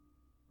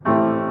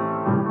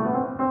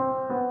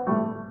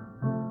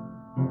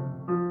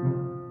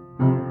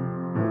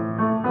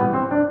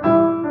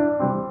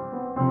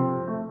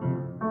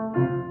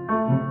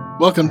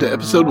Welcome to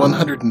episode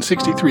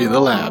 163 of The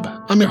Lab.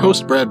 I'm your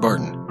host, Brad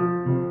Barton.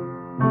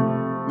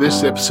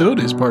 This episode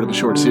is part of a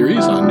short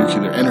series on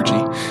nuclear energy.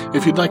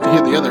 If you'd like to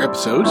hear the other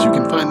episodes, you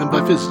can find them by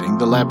visiting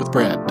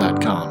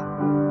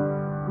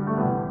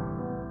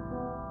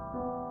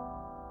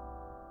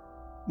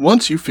thelabwithbrad.com.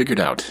 Once you've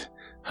figured out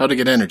how to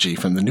get energy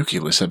from the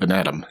nucleus of an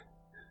atom,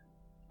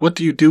 what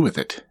do you do with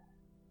it?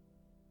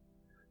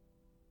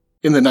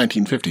 In the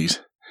 1950s,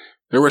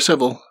 there were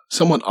several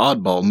somewhat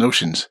oddball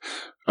notions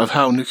of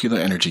how nuclear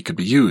energy could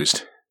be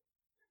used.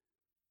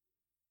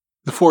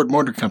 The Ford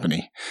Motor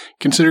Company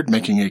considered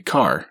making a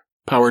car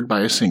powered by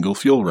a single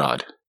fuel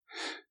rod.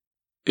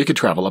 It could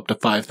travel up to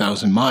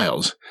 5,000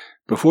 miles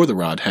before the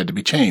rod had to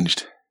be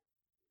changed.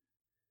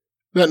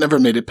 That never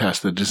made it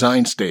past the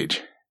design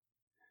stage.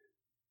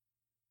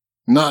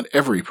 Not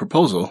every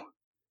proposal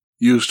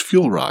used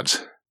fuel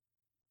rods.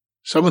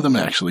 Some of them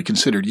actually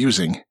considered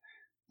using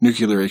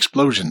nuclear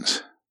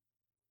explosions.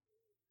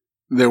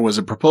 There was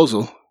a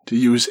proposal to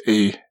use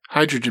a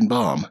hydrogen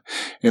bomb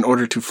in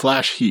order to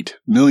flash heat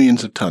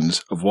millions of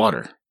tons of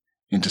water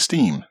into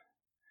steam,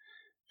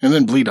 and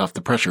then bleed off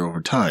the pressure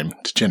over time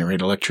to generate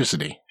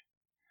electricity.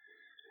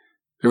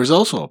 There was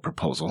also a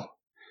proposal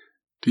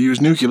to use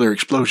nuclear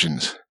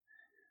explosions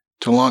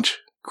to launch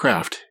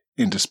craft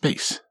into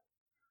space.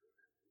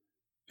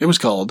 It was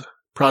called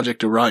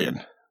Project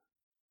Orion.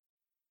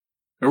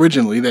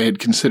 Originally, they had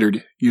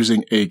considered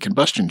using a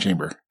combustion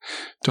chamber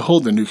to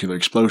hold the nuclear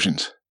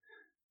explosions,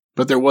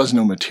 but there was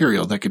no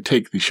material that could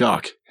take the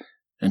shock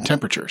and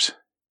temperatures.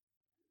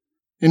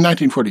 In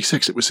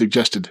 1946, it was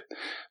suggested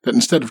that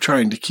instead of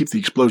trying to keep the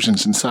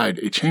explosions inside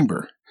a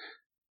chamber,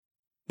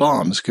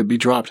 bombs could be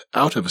dropped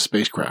out of a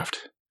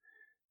spacecraft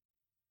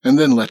and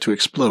then let to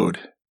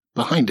explode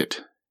behind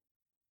it.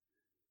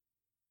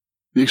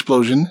 The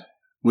explosion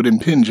would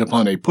impinge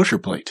upon a pusher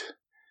plate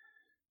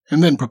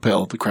and then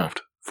propel the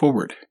craft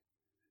forward.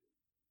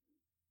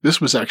 This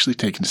was actually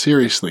taken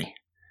seriously,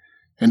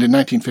 and in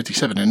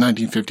 1957 and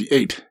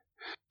 1958,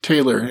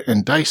 Taylor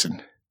and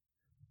Dyson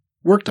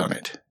worked on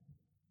it.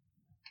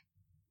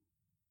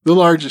 The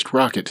largest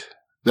rocket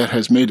that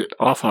has made it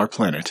off our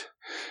planet,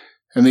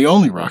 and the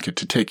only rocket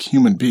to take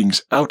human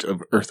beings out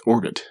of Earth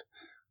orbit,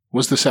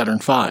 was the Saturn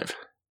V.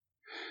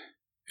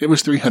 It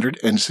was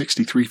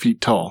 363 feet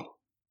tall,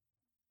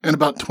 and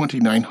about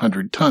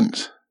 2,900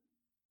 tons.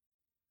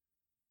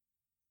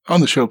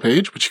 On the show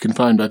page, which you can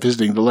find by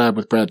visiting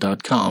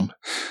thelabwithbrad.com,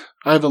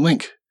 I have a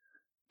link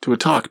to a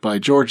talk by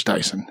George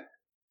Dyson.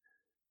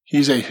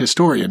 He's a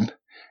historian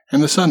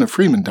and the son of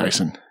Freeman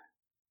Dyson.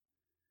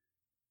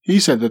 He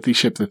said that the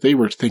ship that they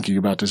were thinking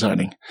about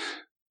designing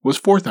was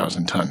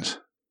 4,000 tons.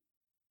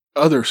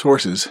 Other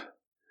sources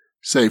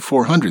say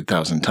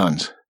 400,000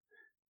 tons.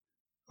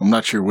 I'm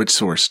not sure which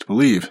source to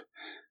believe.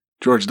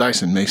 George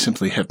Dyson may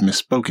simply have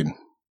misspoken.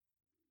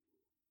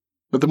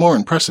 But the more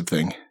impressive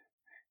thing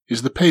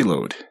is the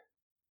payload.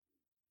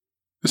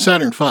 The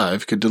Saturn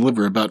V could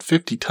deliver about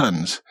 50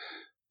 tons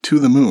to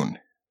the moon.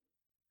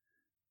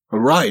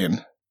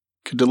 Orion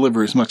could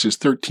deliver as much as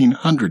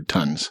 1,300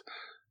 tons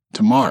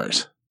to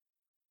Mars.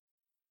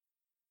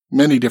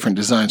 Many different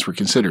designs were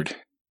considered,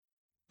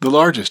 the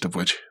largest of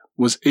which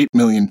was 8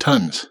 million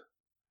tons.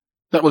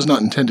 That was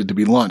not intended to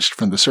be launched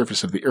from the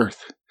surface of the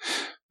Earth.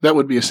 That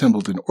would be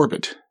assembled in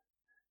orbit.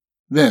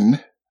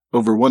 Then,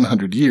 over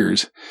 100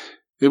 years,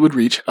 it would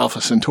reach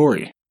Alpha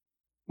Centauri,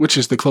 which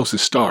is the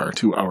closest star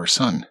to our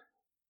Sun.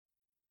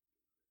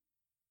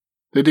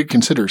 They did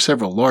consider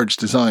several large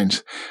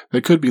designs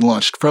that could be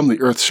launched from the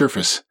Earth's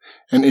surface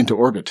and into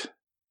orbit.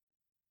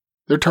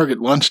 Their target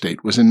launch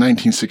date was in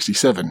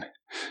 1967,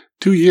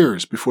 2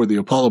 years before the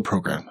Apollo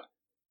program.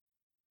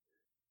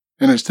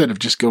 And instead of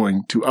just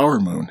going to our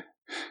moon,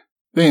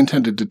 they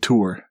intended to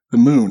tour the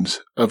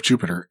moons of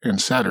Jupiter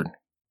and Saturn.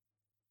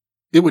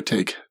 It would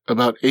take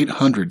about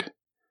 800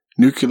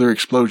 nuclear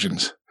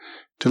explosions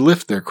to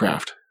lift their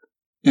craft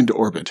into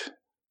orbit.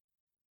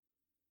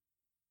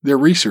 Their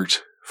research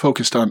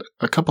focused on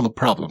a couple of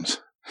problems.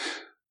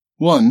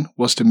 One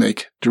was to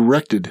make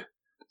directed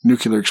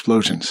nuclear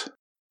explosions.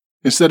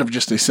 Instead of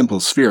just a simple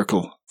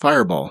spherical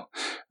fireball,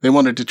 they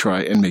wanted to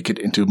try and make it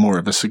into more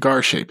of a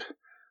cigar shape,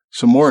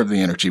 so more of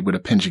the energy would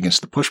impinge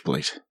against the push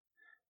plate,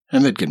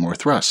 and they'd get more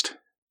thrust.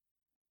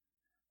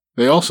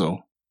 They also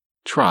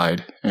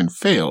tried and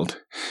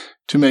failed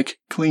to make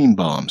clean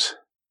bombs.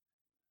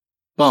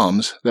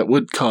 Bombs that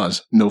would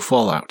cause no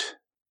fallout.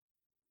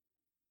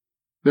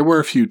 There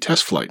were a few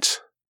test flights.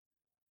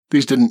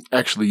 These didn't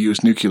actually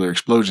use nuclear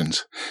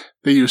explosions.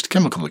 They used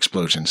chemical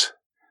explosions,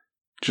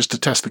 just to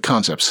test the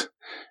concepts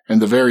and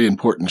the very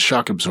important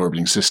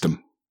shock-absorbing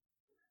system.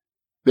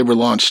 They were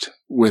launched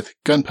with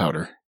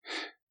gunpowder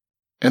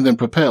and then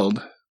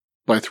propelled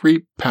by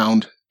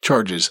 3-pound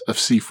charges of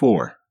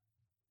C4,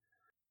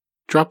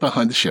 dropped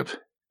behind the ship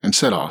and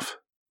set off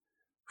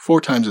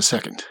 4 times a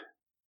second.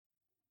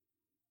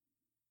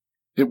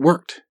 It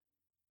worked.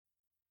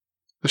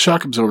 The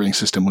shock-absorbing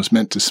system was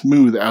meant to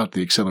smooth out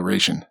the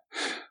acceleration,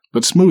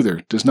 but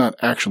smoother does not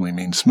actually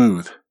mean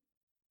smooth.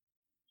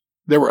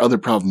 There were other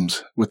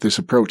problems with this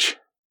approach.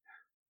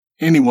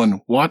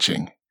 anyone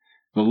watching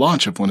the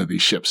launch of one of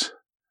these ships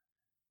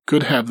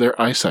could have their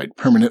eyesight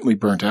permanently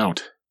burnt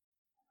out.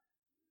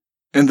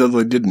 And though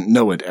they didn't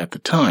know it at the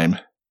time,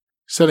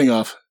 setting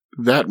off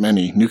that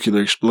many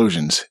nuclear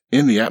explosions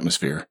in the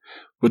atmosphere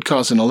would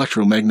cause an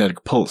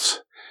electromagnetic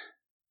pulse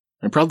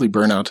and probably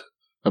burn out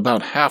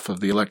about half of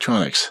the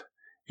electronics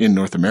in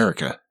North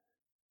America.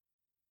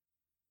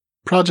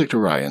 Project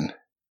Orion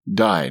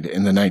died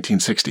in the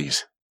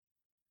 1960s,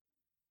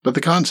 but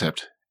the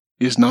concept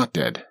is not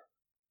dead.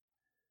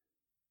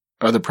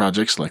 Other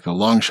projects like the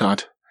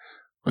Longshot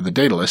or the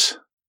Daedalus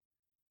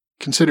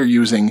consider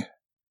using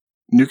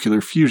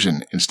nuclear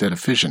fusion instead of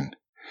fission.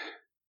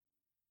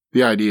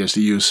 The idea is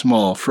to use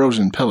small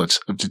frozen pellets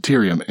of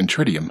deuterium and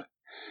tritium,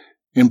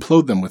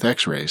 implode them with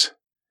X-rays,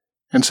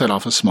 and set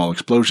off a small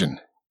explosion.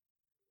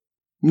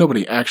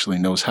 Nobody actually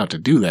knows how to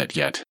do that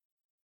yet,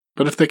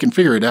 but if they can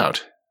figure it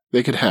out,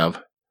 they could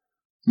have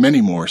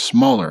many more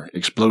smaller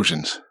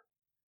explosions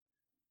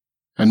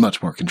and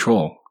much more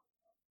control.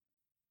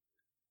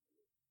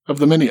 Of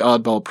the many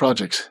oddball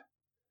projects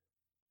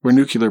where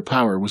nuclear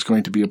power was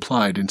going to be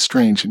applied in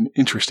strange and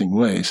interesting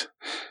ways,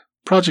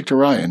 Project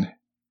Orion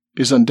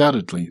is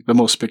undoubtedly the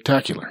most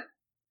spectacular,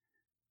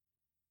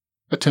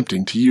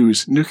 attempting to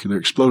use nuclear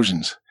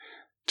explosions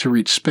to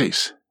reach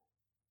space.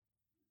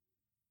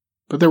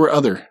 But there were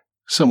other,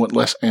 somewhat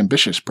less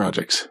ambitious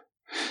projects,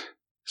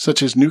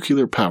 such as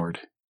nuclear-powered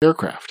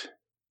aircraft.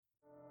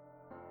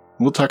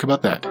 We'll talk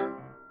about that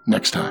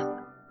next time.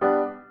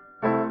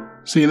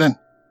 See you then.